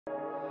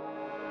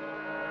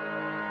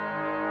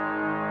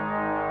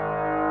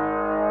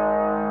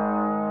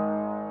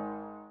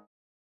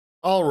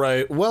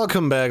Alright,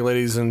 welcome back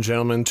ladies and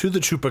gentlemen to the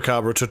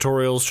Chupacabra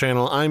tutorials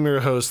channel. I'm your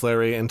host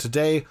Larry, and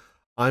today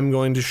I'm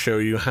going to show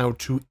you how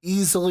to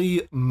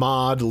easily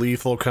mod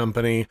Lethal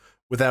Company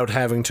without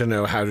having to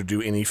know how to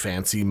do any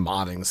fancy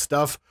modding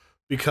stuff,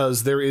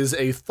 because there is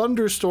a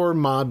Thunderstore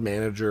mod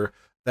manager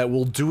that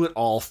will do it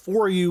all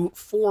for you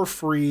for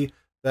free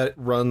that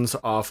runs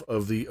off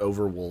of the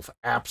Overwolf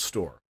App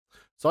Store.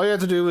 So all you have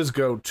to do is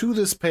go to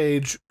this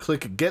page,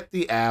 click Get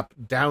the App,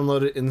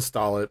 download it,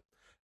 install it,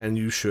 and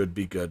you should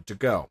be good to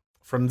go.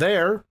 From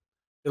there,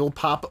 it'll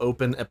pop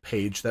open a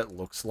page that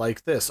looks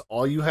like this.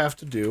 All you have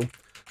to do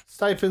is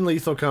type in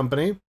Lethal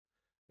Company,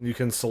 and you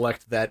can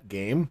select that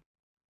game,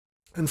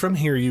 and from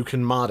here you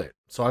can mod it.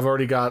 So I've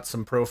already got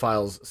some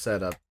profiles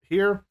set up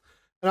here,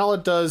 and all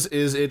it does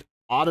is it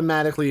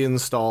automatically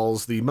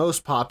installs the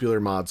most popular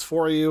mods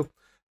for you,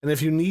 and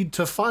if you need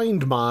to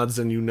find mods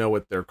and you know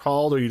what they're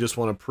called, or you just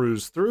want to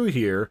peruse through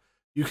here,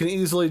 you can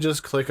easily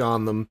just click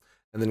on them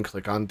and then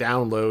click on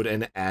download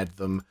and add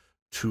them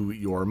to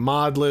your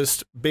mod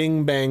list.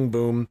 Bing, bang,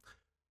 boom.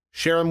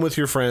 Share them with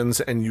your friends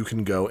and you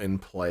can go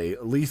and play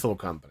Lethal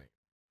Company.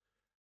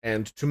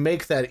 And to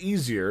make that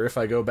easier, if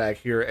I go back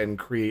here and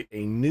create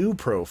a new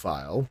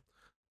profile,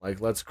 like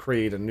let's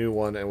create a new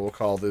one and we'll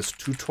call this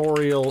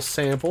tutorial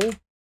sample.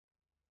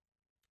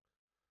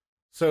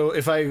 So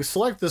if I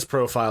select this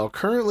profile,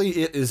 currently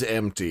it is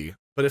empty,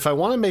 but if I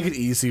want to make it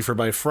easy for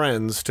my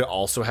friends to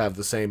also have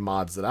the same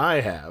mods that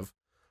I have,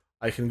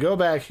 I can go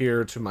back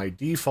here to my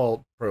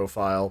default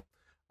profile,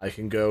 I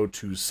can go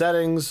to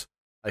settings,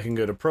 I can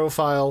go to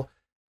profile,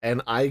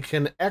 and I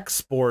can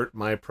export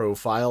my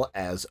profile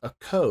as a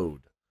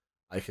code.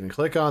 I can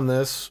click on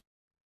this,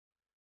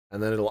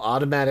 and then it'll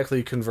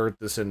automatically convert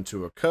this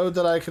into a code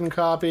that I can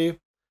copy.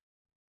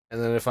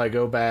 And then if I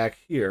go back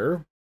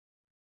here,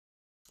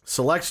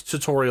 select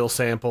tutorial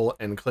sample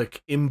and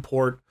click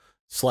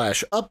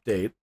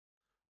import/update,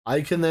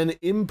 I can then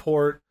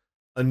import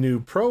a new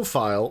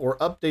profile or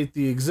update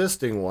the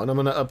existing one. I'm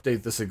going to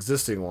update this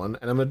existing one,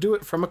 and I'm going to do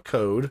it from a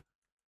code.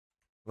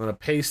 I'm going to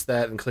paste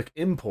that and click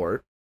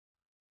import,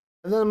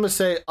 and then I'm going to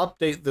say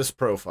update this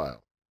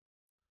profile.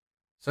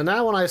 So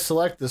now when I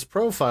select this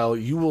profile,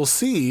 you will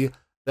see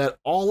that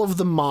all of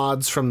the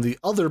mods from the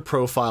other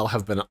profile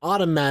have been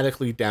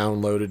automatically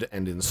downloaded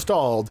and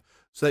installed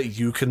so that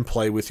you can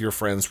play with your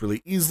friends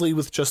really easily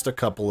with just a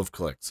couple of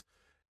clicks.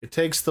 It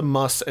takes the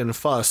muss and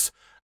fuss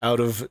out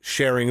of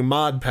sharing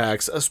mod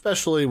packs,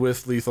 especially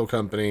with Lethal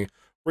Company,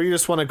 where you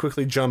just want to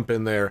quickly jump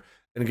in there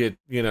and get,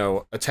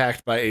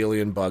 attacked by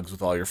alien bugs with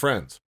all your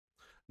friends.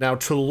 Now,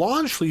 to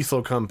launch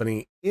Lethal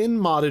Company in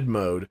modded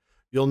mode,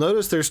 you'll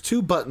notice there's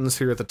two buttons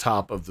here at the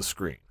top of the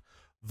screen.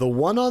 The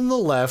one on the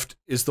left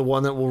is the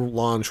one that will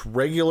launch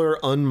regular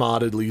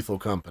unmodded Lethal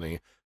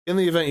Company in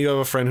the event you have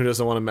a friend who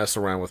doesn't want to mess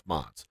around with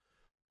mods.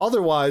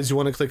 Otherwise, you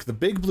want to click the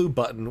big blue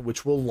button,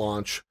 which will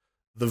launch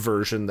the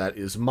version that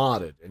is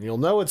modded. And you'll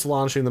know it's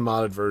launching the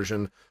modded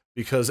version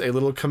because a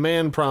little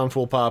command prompt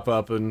will pop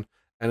up and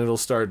it'll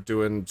start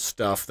doing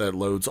stuff that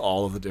loads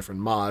all of the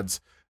different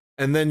mods.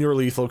 And then your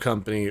Lethal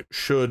Company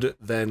should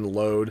then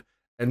load.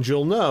 And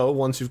you'll know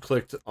once you've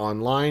clicked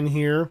online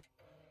here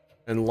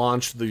and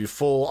launched the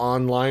full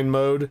online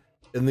mode,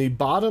 in the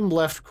bottom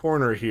left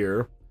corner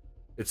here,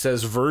 it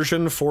says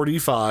version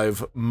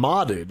 45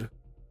 modded.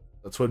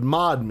 That's what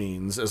mod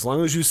means. As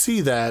long as you see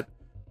that,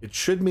 it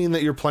should mean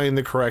that you're playing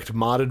the correct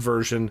modded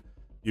version.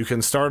 You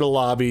can start a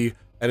lobby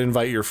and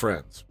invite your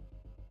friends.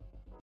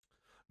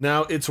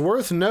 Now, it's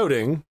worth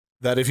noting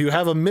that if you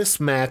have a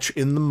mismatch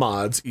in the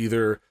mods,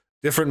 either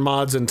different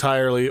mods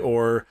entirely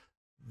or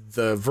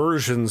the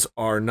versions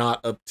are not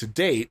up to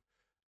date,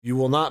 you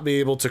will not be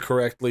able to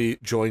correctly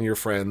join your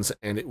friends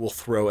and it will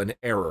throw an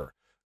error.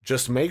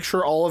 Just make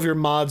sure all of your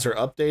mods are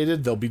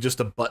updated. There'll be just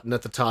a button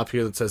at the top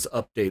here that says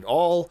update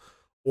all,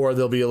 or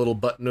there'll be a little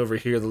button over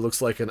here that looks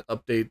like an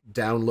update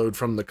download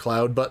from the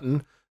cloud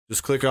button.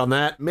 Just click on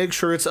that, make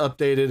sure it's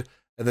updated,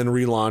 and then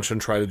relaunch and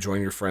try to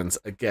join your friends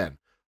again.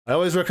 I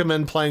always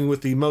recommend playing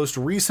with the most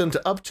recent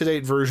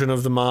up-to-date version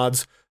of the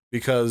mods,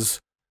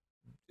 because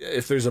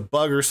if there's a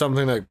bug or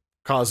something that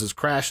causes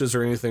crashes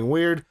or anything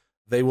weird,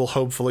 they will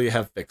hopefully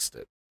have fixed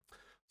it.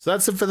 So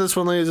that's it for this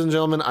one, ladies and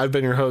gentlemen. I've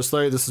been your host,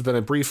 Larry. This has been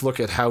a brief look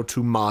at how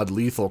to mod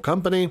Lethal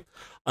Company.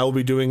 I will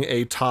be doing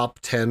a top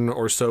 10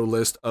 or so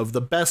list of the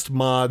best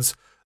mods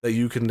that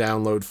you can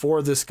download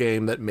for this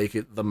game that make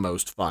it the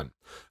most fun.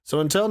 So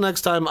until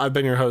next time, I've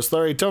been your host,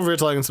 Larry. Don't forget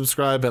to like and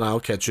subscribe, and I'll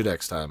catch you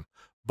next time.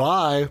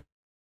 Bye!